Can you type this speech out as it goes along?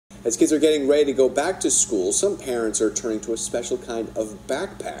As kids are getting ready to go back to school, some parents are turning to a special kind of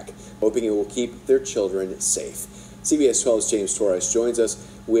backpack, hoping it will keep their children safe. CBS 12's James Torres joins us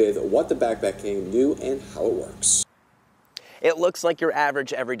with what the backpack can do and how it works. It looks like your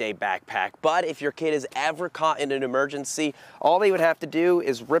average everyday backpack, but if your kid is ever caught in an emergency, all they would have to do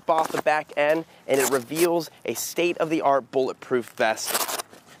is rip off the back end and it reveals a state-of-the-art bulletproof vest.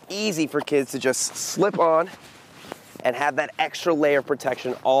 Easy for kids to just slip on and have that extra layer of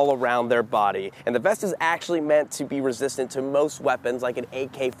protection all around their body. And the vest is actually meant to be resistant to most weapons like an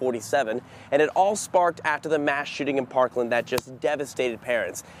AK-47, and it all sparked after the mass shooting in Parkland that just devastated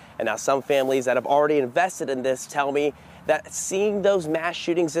parents. And now some families that have already invested in this tell me that seeing those mass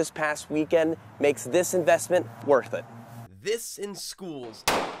shootings this past weekend makes this investment worth it. This in schools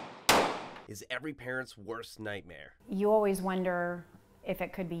is every parent's worst nightmare. You always wonder if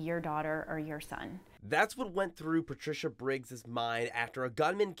it could be your daughter or your son. That's what went through Patricia Briggs' mind after a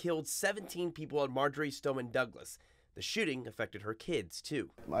gunman killed 17 people at Marjorie Stoneman Douglas. The shooting affected her kids, too.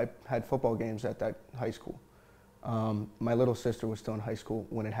 I had football games at that high school. My little sister was still in high school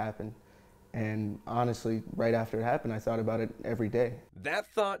when it happened. And honestly, right after it happened, I thought about it every day. That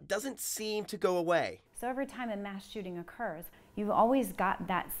thought doesn't seem to go away. So every time a mass shooting occurs, you've always got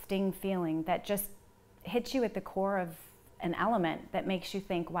that sting feeling that just hits you at the core of an element that makes you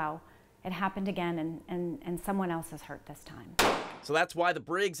think, wow, it happened again and someone else is hurt this time. So that's why the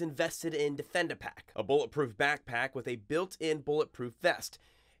Briggs invested in DefendAPack, a bulletproof backpack with a built-in bulletproof vest.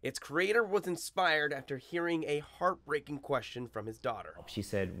 Its creator was inspired after hearing a heartbreaking question from his daughter. She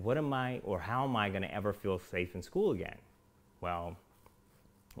said, how am I going to ever feel safe in school again? Well,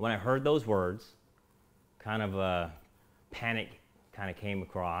 when I heard those words, kind of a panic kind of came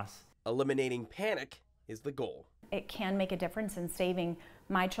across. Eliminating panic is the goal. It can make a difference in saving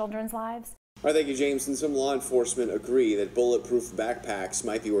my children's lives. All right, thank you, James. And some law enforcement agree that bulletproof backpacks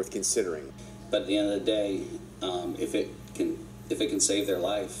might be worth considering. But at the end of the day, if it can save their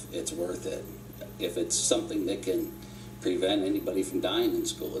life, it's worth it. If it's something that can prevent anybody from dying in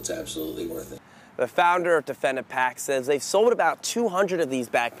school, it's absolutely worth it. The founder of DefendAPack says they've sold about 200 of these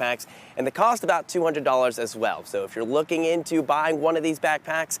backpacks, and they cost about $200 as well. So if you're looking into buying one of these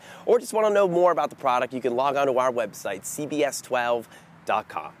backpacks or just want to know more about the product, you can log on to our website,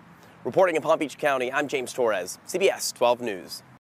 cbs12.com. Reporting in Palm Beach County, I'm James Torres, CBS 12 News.